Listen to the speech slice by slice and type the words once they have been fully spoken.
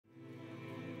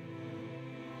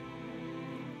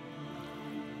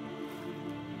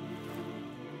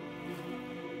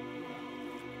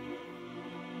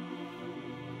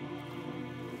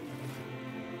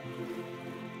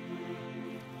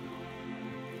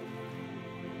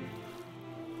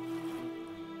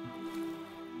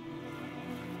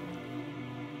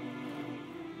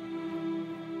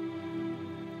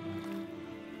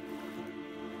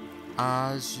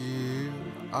as you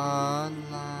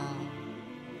allow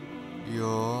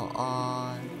your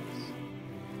eyes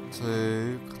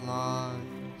to close.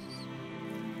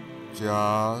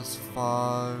 Just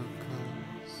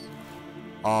focus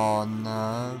on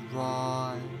the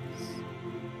rise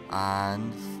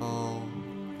and fall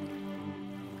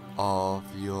of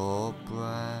your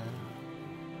breath,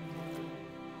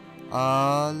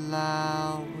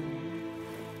 allowing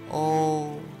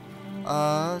all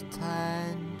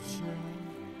attention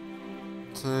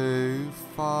to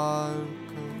focus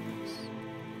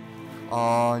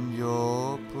on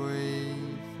your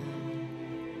breathing,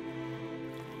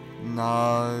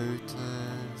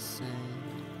 noticing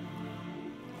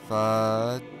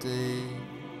the deep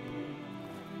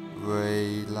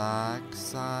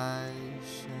relaxation,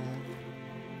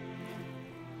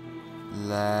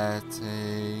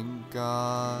 letting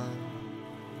go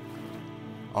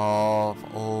of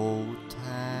all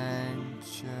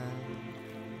tension,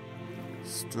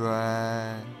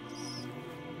 stress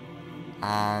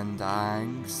and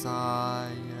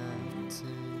anxiety,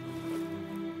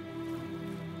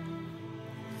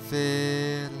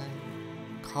 feeling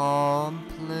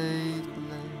completely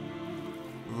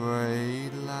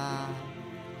relaxed.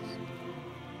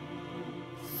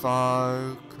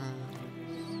 Focus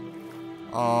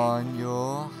on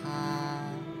your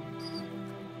hands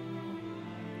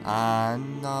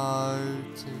and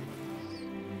notice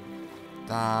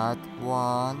that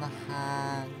one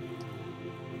hand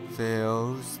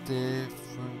feels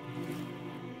different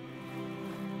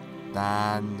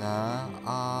than the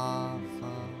other,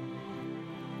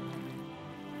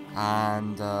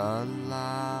 and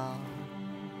allow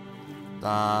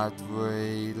that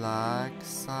relaxation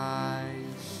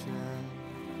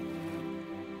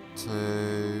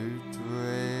to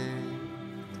drift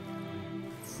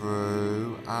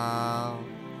throughout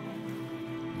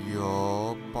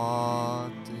your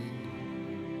body,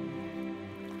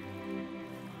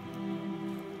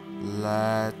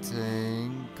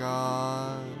 letting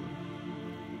go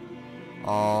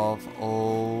of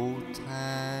all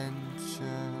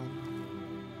tension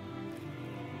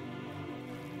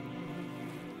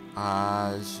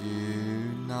as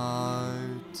you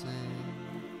notice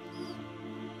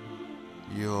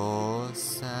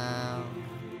yourself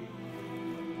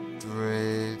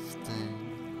drifting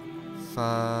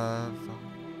further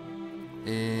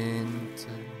into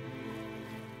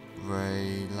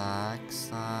relaxation.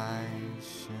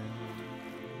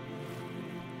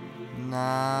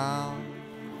 Now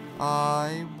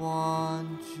I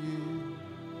want you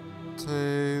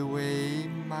to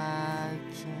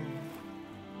imagine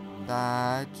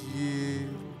that you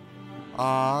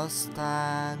are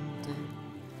standing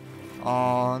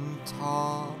on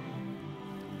top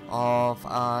of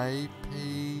a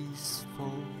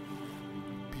peaceful,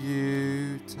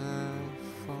 beautiful,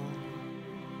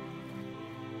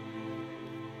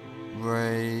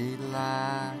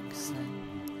 relaxing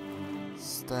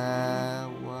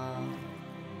stairwell,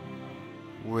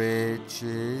 which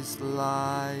is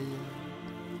layered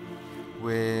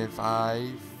with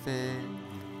a thick,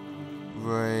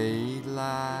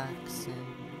 relaxing,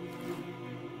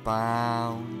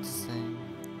 bouncing,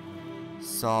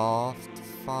 soft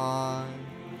foam,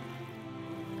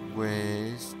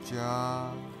 which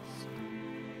just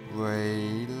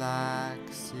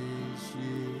relaxes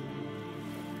you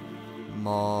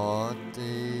more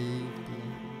deeply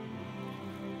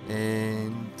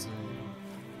into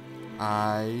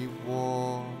a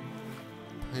warm,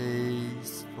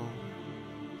 peaceful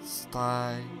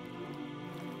state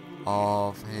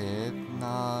of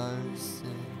hypnosis.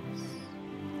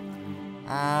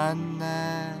 And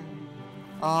there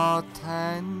are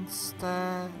 10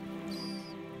 steps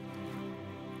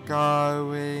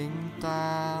going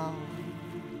down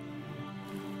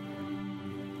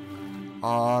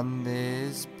on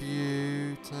this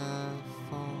beautiful,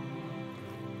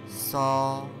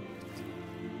 soft,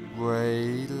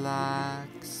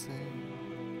 relaxing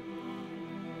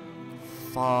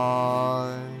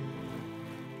foam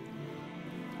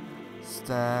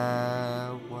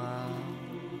stairwell.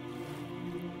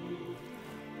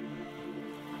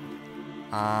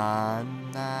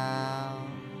 And now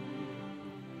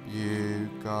you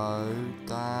go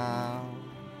down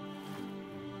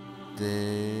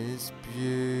this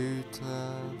beautiful,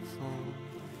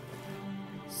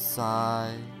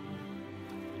 safe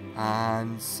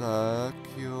and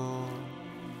secure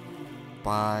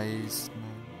basement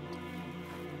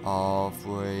of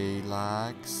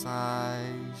relaxation,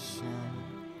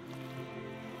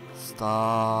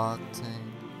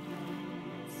 starting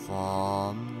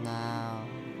from now.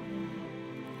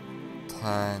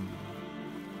 10.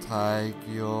 Take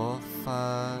your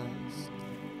first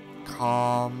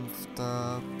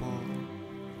comfortable.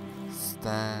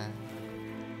 Step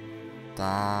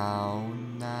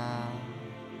down now,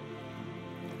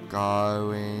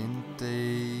 going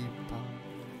deeper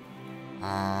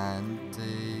and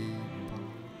deeper.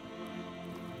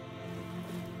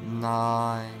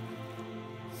 9.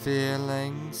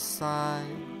 Feeling safe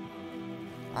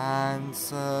and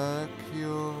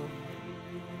secure,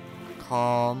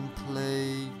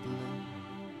 completely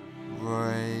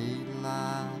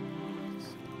relaxed,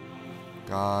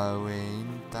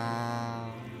 going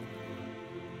down,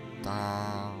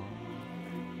 down,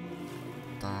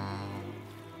 down.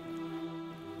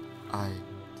 8.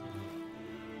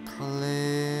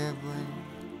 Clearing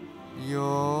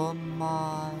your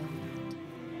mind,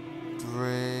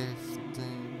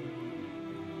 drifting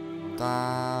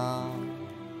down,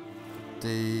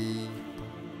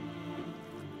 deeper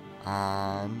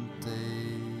and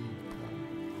deeper.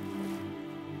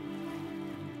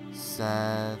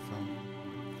 7.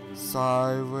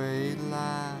 So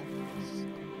relaxed,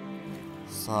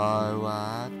 so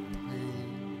at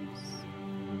peace,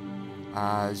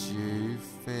 as you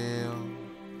feel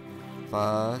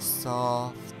the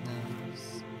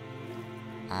softness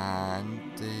and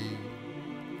deep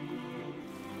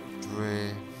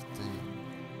drifting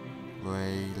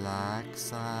relaxation.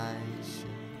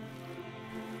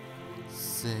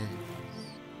 6.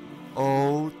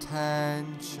 All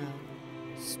tension,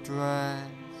 stress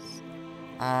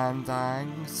and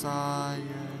anxiety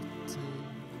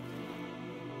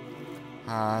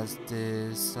has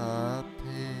disappeared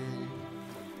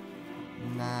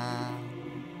now,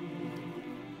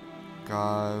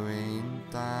 going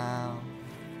down,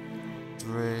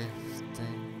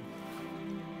 drifting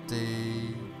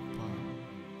deeper.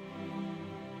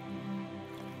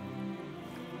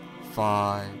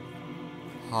 5.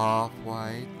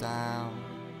 Halfway down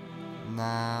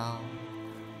now,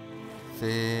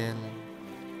 feeling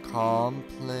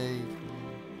completely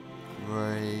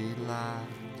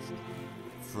relaxed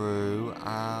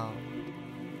throughout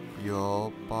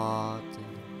your body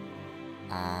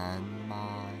and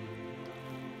mind.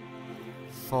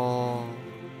 4.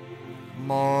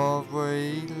 More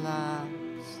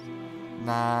relaxed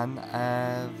than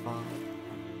ever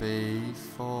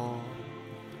before,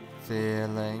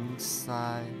 feeling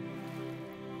safe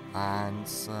and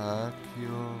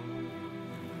secure.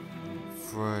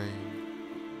 3.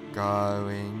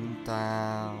 Going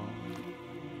down,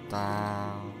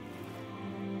 down,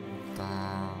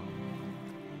 down,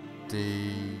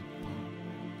 deeper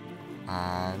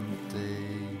and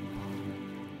deeper.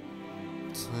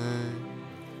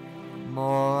 2.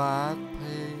 More at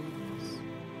peace,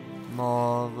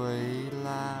 more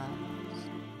relaxed,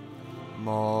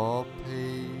 more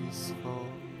peaceful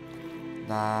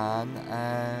than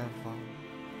ever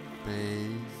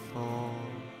before.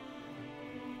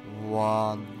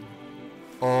 1.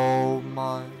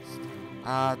 Almost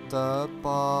at the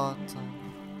bottom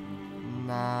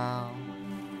now.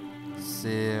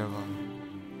 0.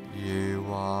 You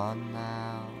are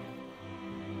now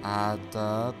at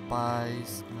the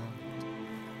basement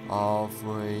of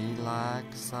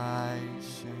relaxation,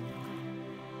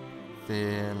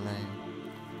 feeling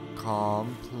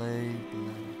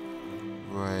completely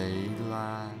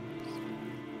relaxed.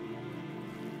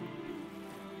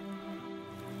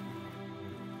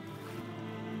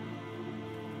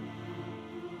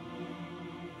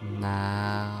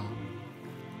 Now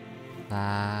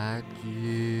that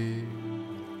you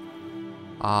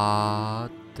are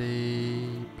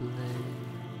deeply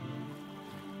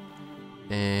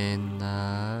in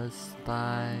a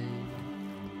state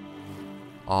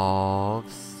of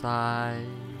safe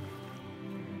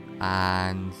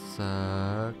and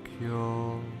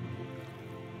secure,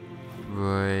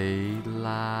 relaxing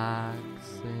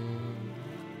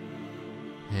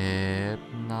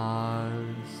hypnosis,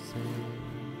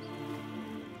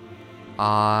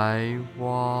 I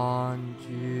want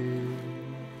you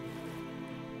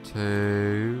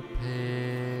to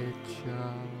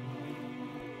picture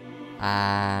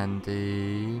and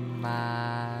imagine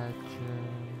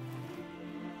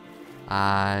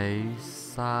a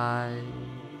safe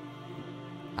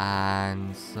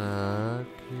and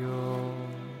secure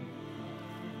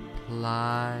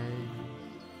place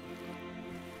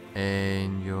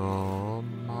in your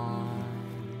mind.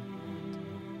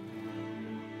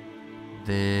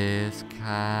 This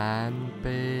can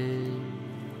be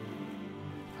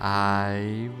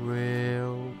a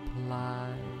real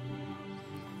place,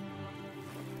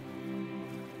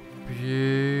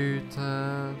 beautiful,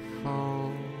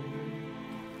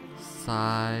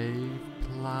 safe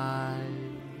place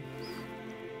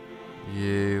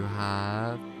you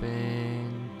have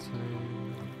been to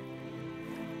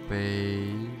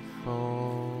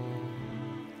before,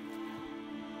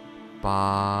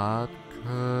 but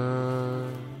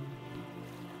could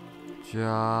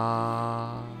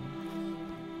just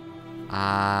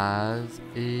as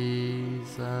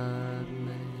easily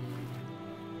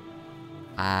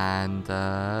and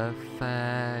effectively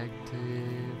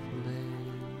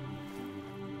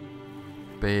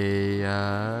be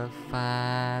a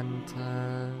fantasy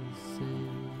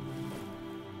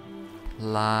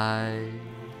place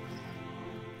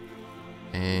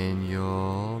in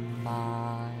your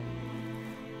mind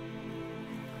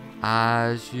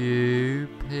as you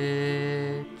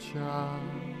picture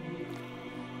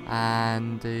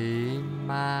and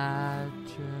imagine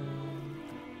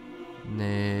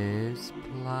this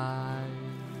place.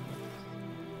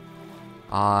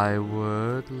 I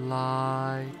would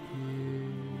like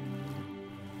you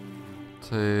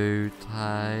to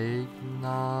take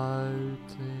notice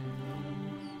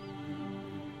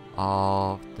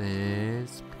of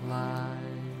this place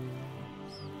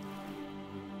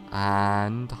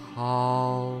and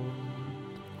hold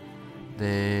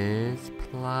this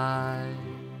place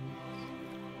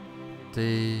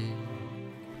deep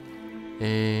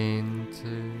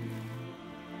into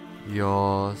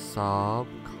your subconscious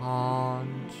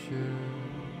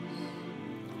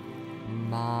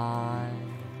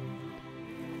mind,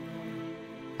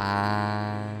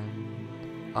 and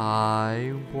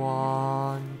I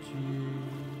want you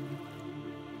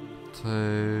to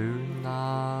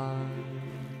know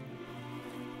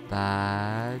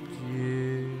that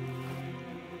you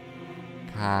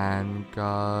can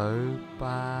go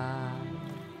back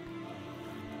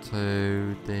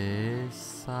to this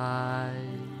safe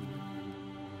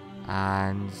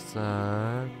and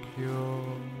secure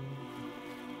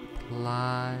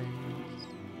place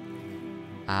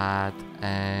at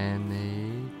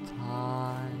any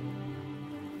time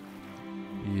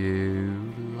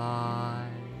you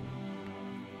like,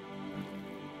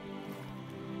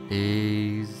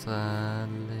 easily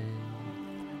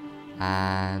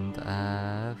and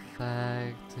effectively.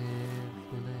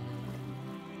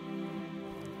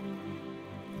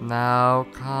 Now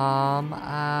come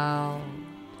out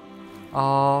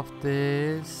of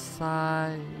this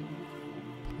safe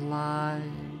place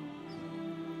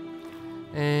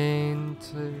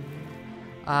into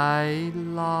a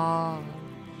large,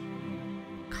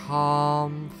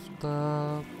 comfortable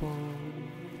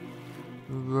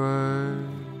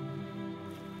room,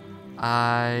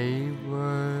 a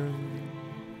room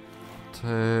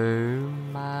to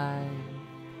make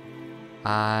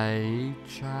a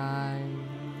change,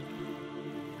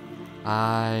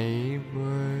 a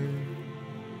room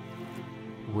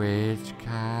which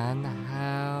can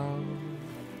help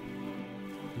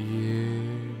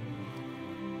you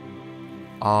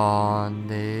on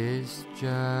this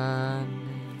journey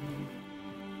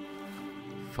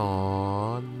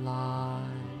for life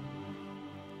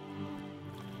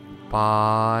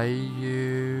by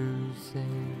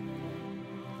using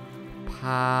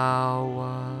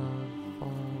powerful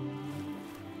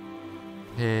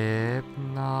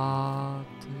hypnotic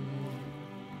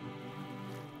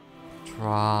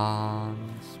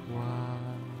trance work,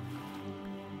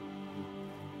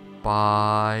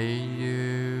 by using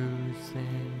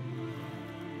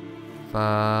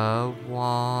the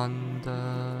wonderful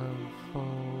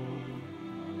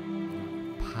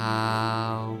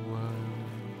powers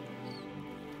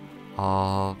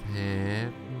of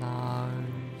hypnosis.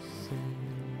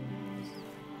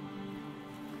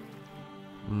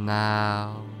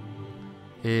 Now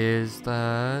is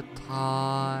the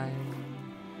time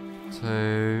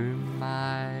to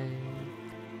make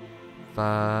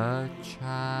the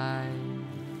change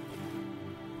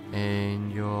in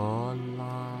your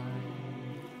life.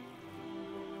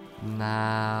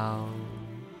 Now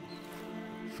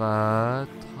the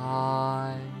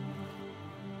time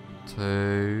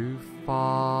to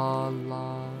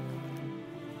follow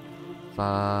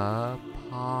the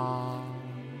path,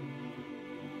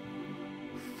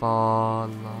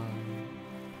 follow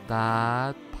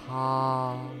that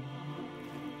path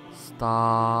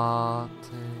starting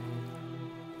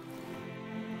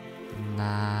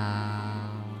now.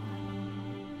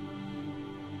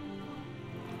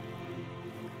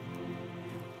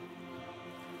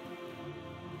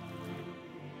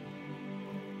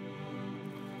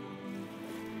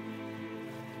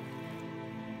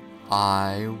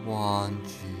 I want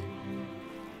you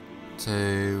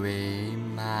to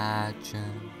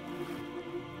imagine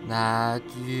that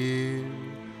you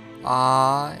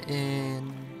are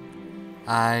in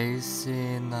a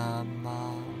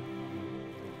cinema.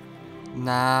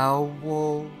 Now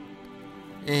walk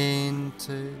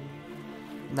into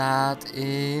that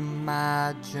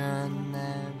imaginary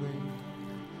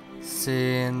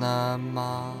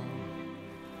cinema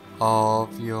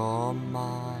of your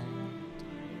mind.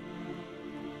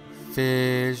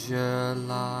 Visualize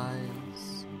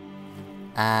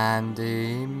and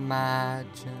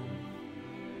imagine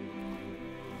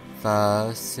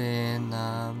the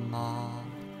cinema.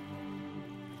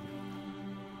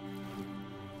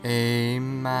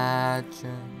 Imagine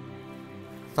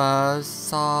the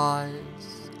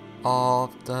size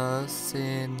of the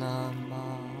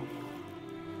cinema,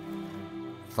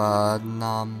 the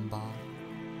number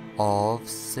of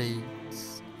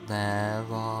seats there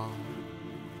are,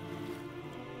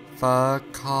 the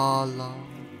color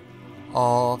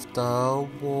of the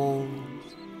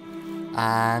walls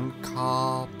and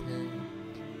carpet,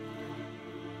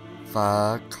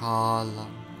 the color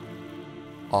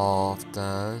of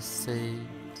the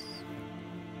seats,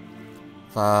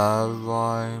 the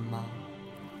aroma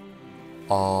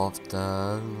of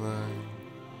the room,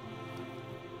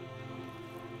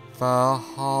 the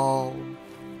whole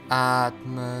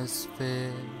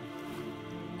atmosphere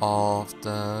of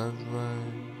the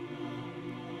room.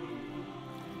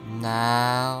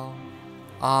 Now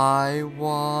I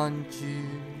want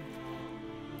you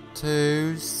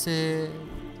to sit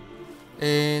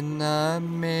in the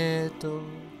middle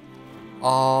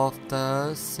of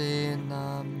the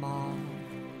cinema,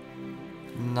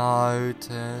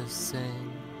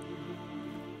 noticing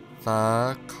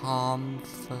the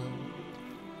comfort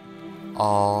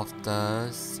of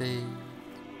the seat.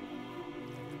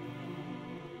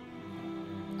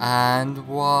 And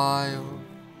while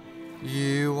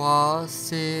you are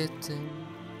sitting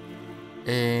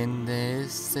in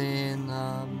this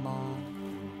cinema,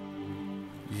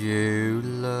 you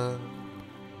look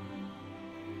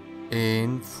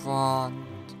in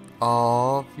front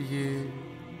of you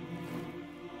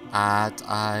at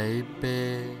a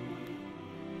big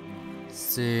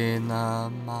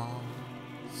cinema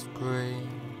screen,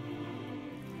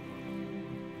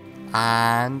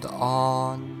 and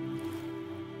on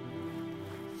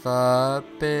the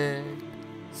big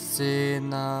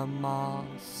cinema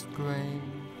screen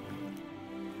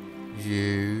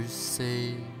you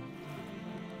see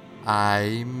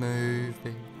a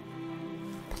movie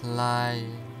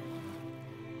playing.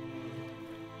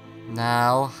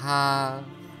 Now have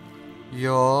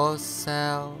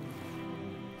yourself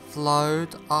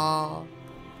float up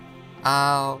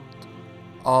out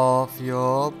of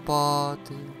your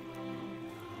body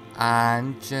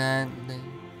and gently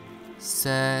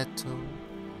settle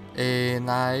in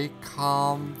a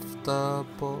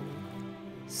comfortable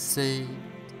seat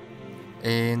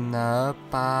in the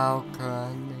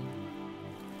balcony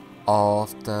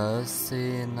of the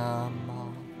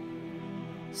cinema,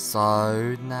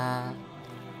 so that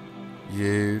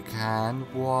you can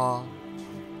watch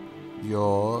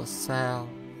yourself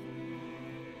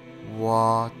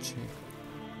watching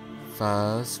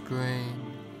the screen.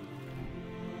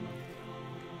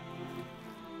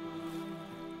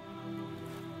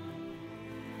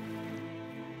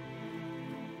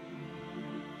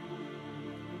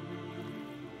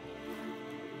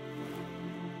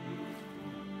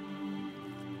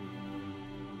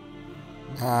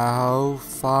 Now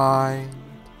find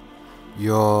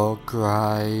your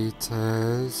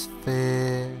greatest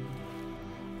fear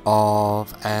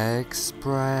of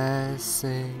expressing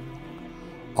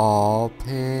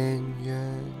opinions.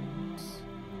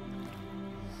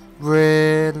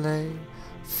 Really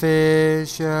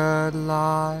visualize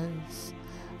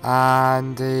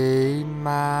and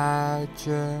imagine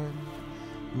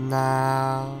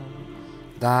now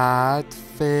that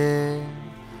fear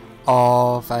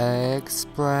of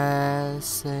expressing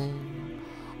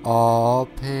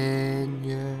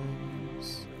opinions.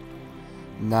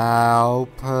 Now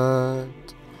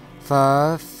put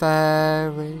the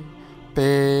very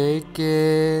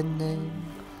beginning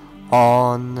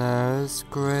on the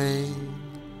screen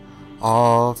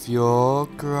of your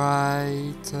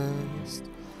greatest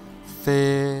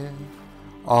fear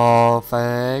of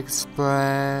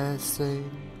expressing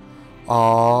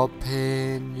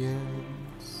opinions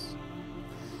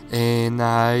in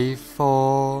a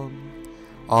form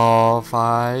of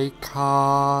a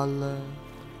colored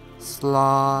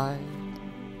slide.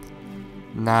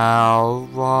 Now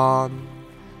run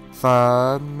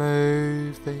the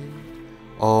movie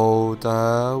all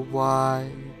the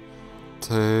way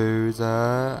to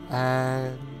the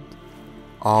end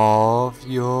of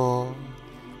your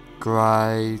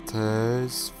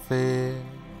greatest fear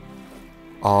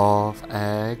of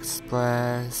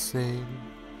expressing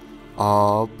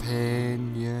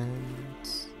opinions.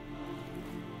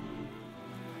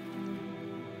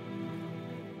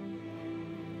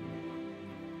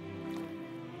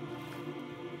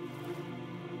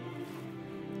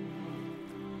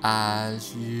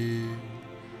 as you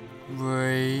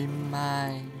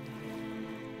remain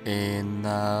in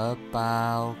the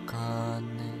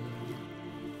balcony,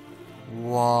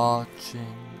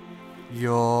 watching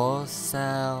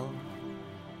yourself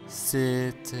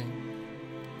sitting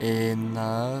in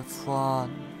the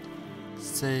front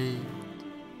seat,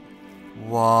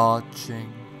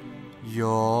 watching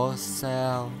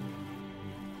yourself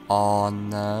on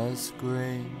the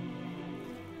screen.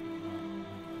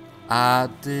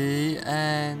 At the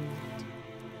end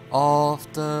of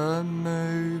the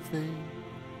movie,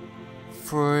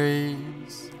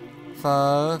 freeze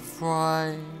the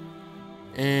frame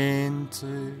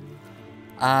into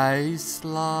a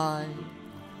slide,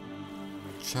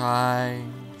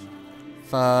 change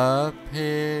the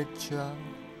picture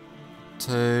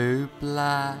to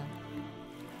black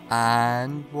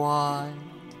and white,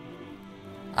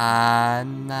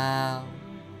 and now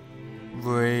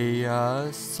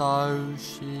reassociate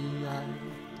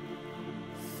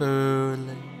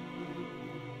fully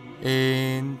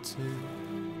into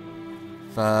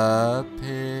the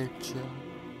picture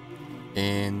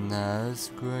in the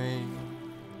screen.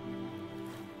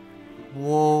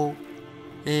 Walk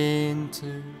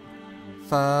into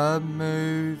the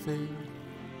movie,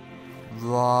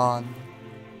 run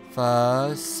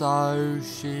the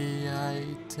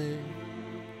associated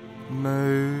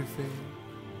movie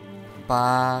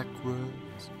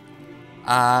backwards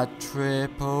at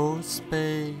triple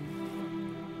speed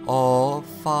or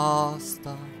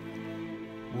faster,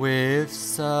 with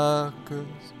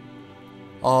circus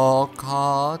or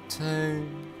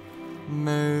cartoon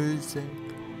music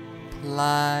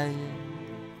playing,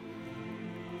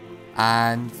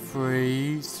 and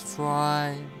freeze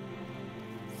frame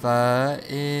the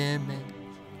image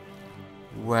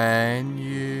when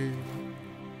you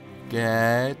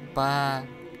get back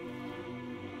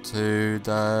to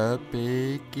the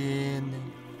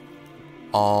beginning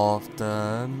of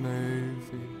the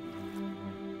movie.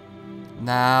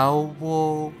 Now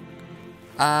walk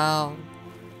out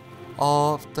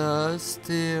of the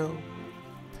still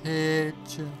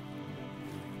picture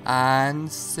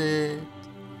and sit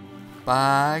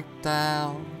back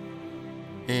down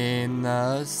in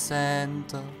the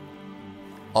center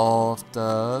of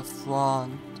the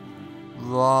front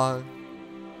row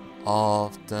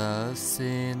of the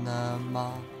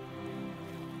cinema.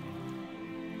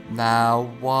 Now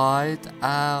white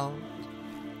out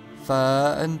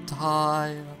the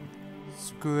entire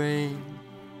screen,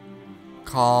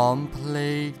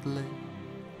 completely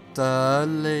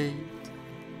delete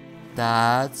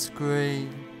that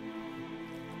screen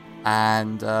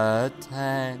and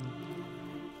attend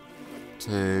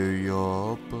to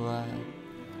your breath.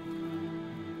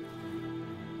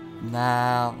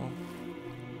 Now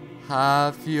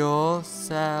have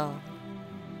yourself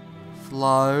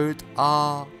float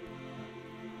up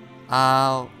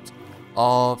out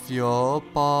of your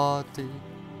body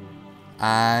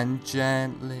and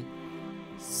gently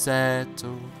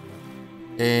settle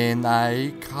in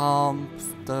a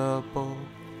comfortable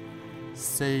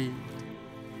seat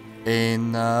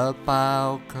in the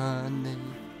balcony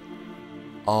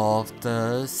of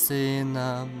the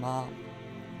cinema,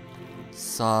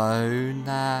 so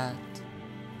that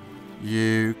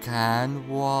you can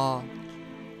watch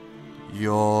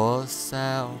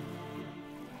yourself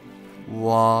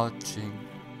watching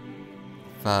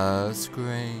the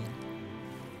screen.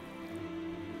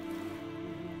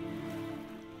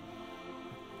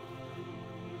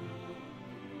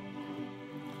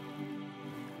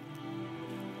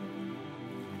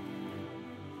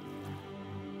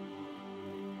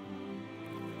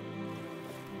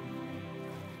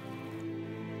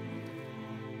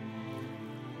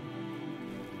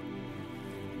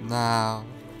 Now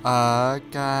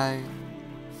again,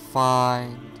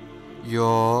 find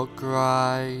your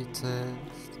greatest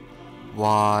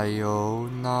while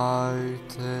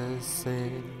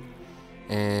noticing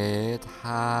it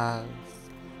has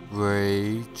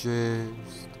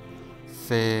reduced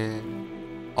fear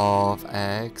of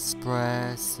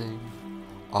expressing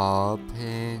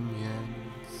opinions.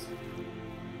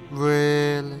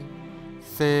 Really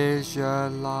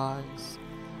visualize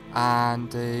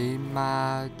and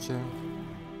imagine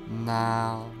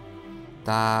now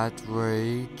that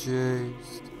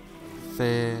reduced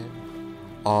fear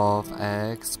of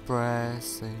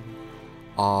expressing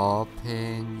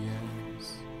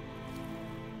opinions.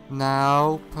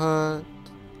 Now put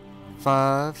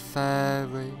the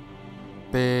very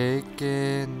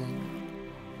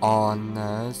beginning on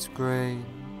the screen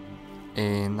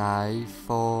in a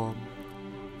form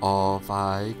of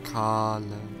a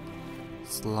colored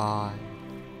slide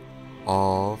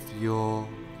of your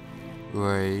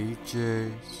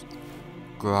reduced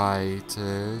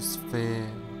greatest fear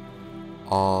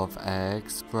of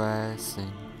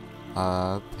expressing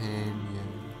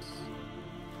opinions.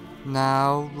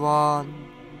 Now run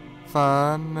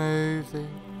the movie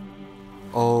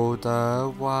all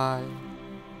the way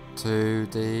to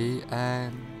the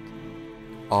end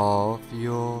of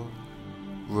your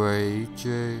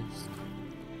reduced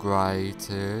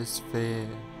greatest fear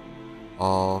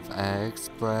of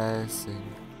expressing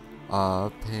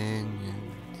opinions.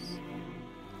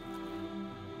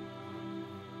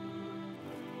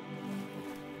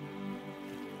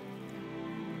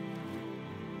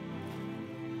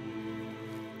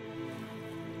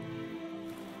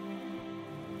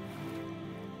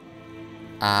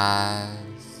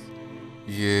 As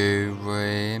you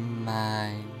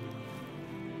remain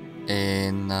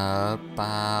in the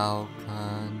balcony,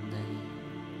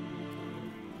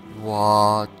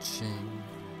 watching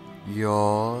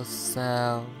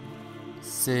yourself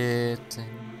sitting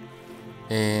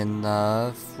in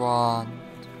the front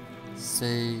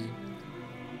seat,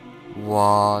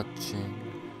 watching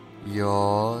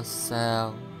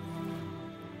yourself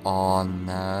on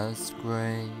the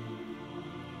screen.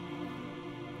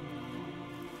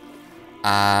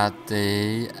 At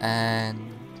the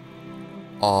end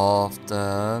of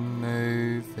the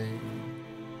movie,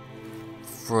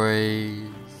 freeze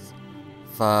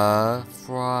the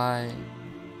frame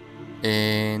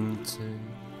into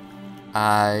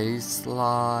a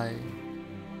slide,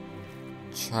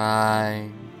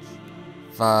 change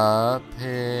the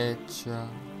picture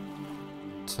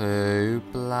to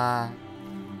black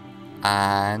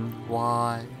and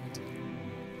white,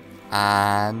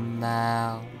 and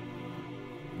now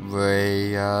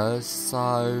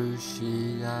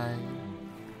reassociate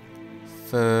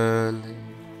fully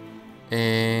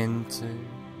into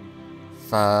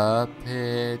the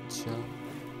picture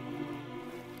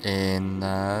in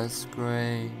the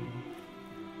screen.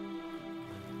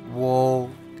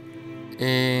 Walk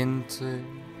into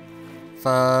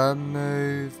the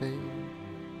movie,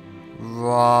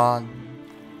 run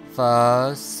the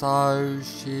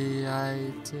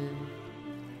associated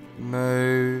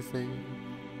movie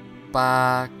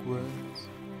backwards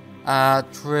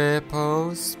at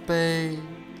triple speed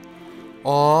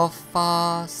or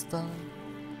faster,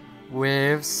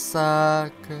 with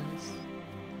circus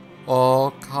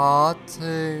or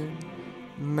cartoon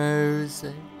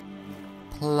music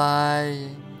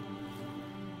playing,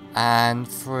 and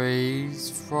freeze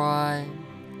frame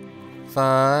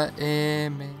the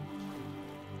image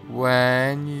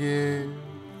when you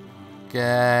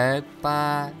get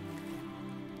back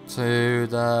to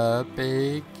the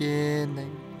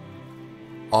beginning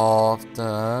of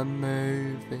the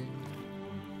movie.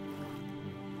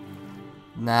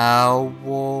 Now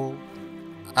walk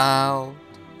out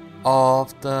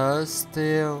of the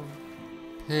still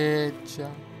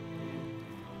picture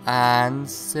and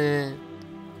sit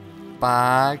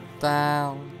back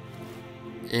down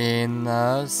in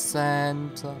the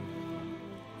center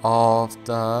of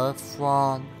the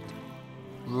front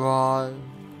row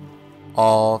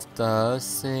of the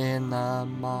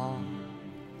cinema.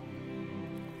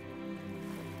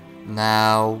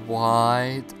 Now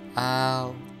wide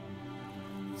out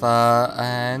the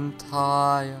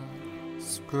entire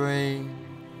screen,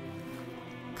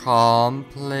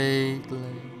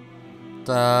 completely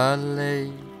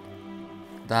delete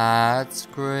that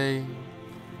screen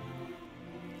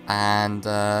and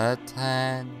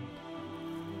attend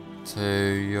to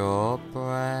your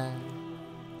breath.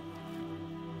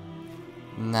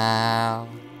 Now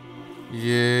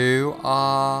you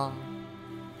are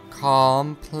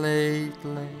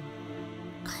completely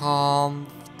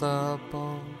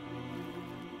comfortable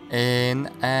in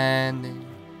any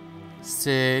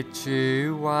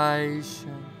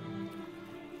situation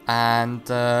and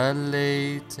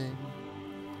deleting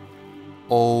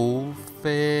all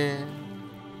fear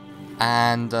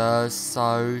and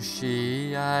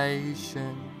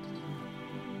association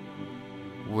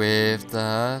with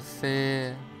the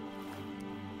fear,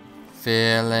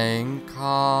 feeling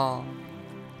calm,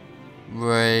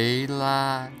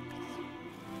 relaxed,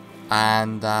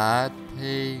 and at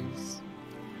peace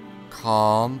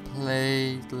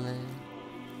completely,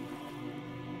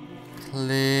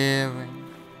 clearing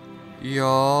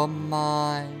your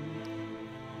mind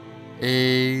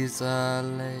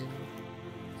easily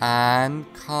and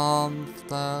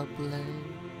comfortably.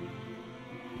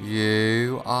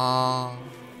 You are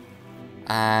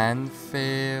and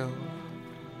feel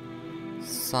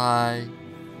safe,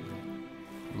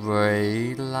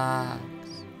 relaxed,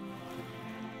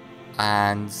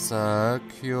 and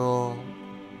secure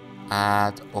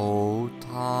at all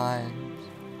times,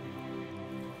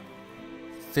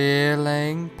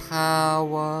 feeling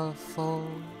powerful,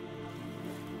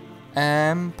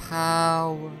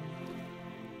 empowered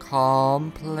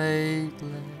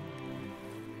completely,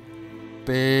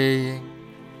 being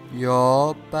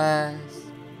your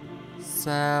best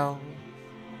self.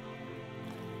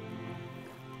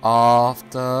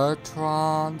 After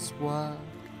trance work,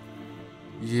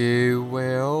 you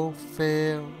will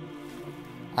feel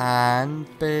and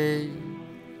be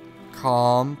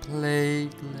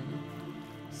completely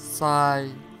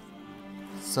safe,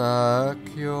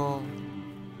 secure,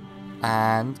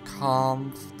 and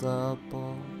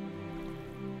comfortable.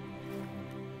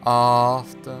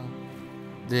 After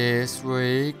this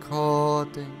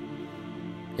recording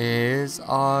is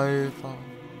over,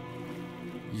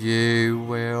 you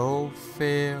will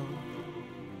feel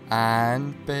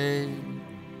and be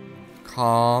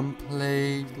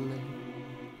completely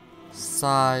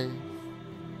safe,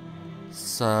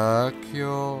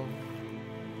 secure,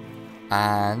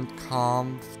 and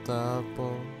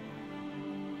comfortable.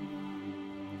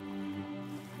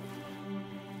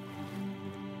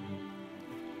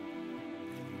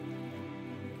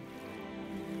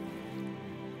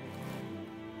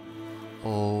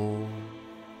 All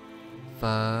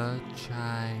the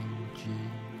changes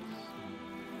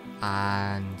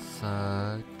and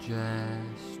suggestions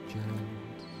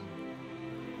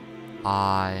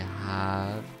I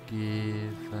have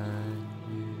given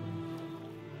you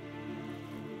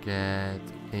get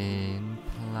implanted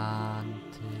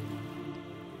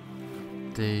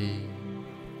deep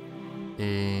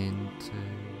into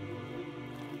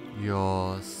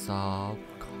your subconscious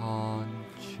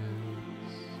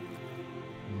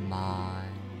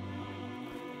mind.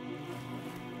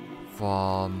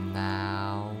 From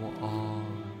now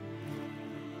on,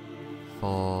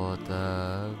 for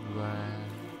the rest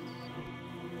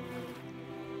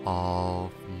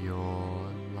of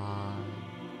your life,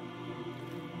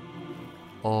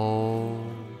 all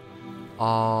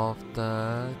of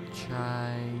the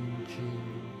changes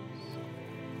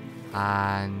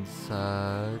and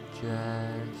suggestions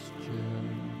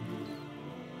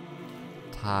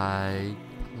take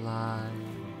place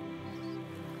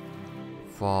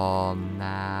from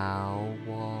now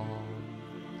on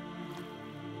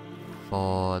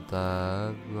for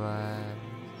the rest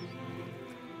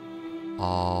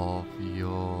of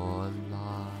your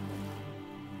life.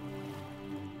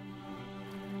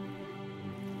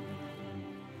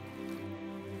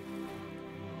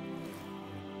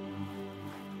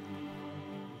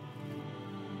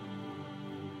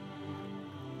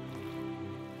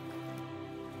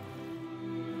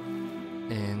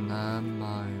 In a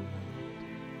moment,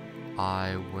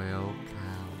 I will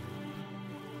count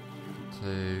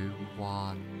to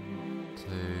 1, 2,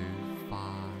 5,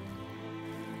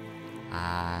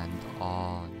 and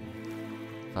on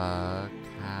the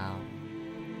count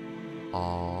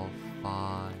of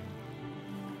 5,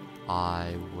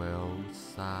 I will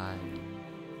say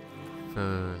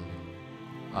fully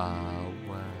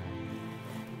aware.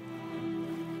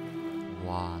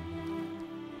 1.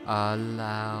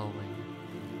 Allowing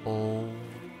all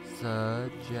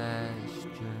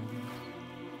suggestions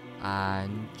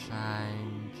and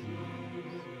changes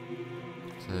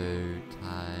to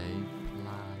take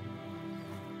place.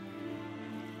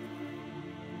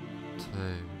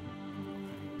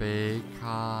 2.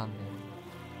 Becoming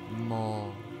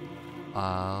more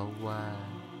aware.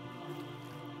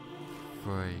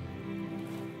 3.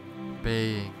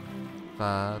 Being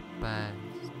the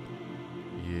best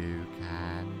you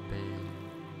can be.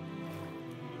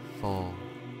 4.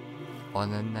 On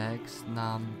the next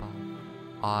number,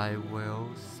 I will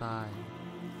say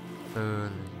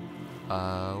fully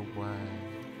aware.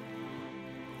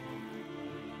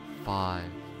 5.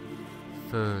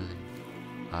 Fully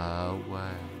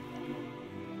aware.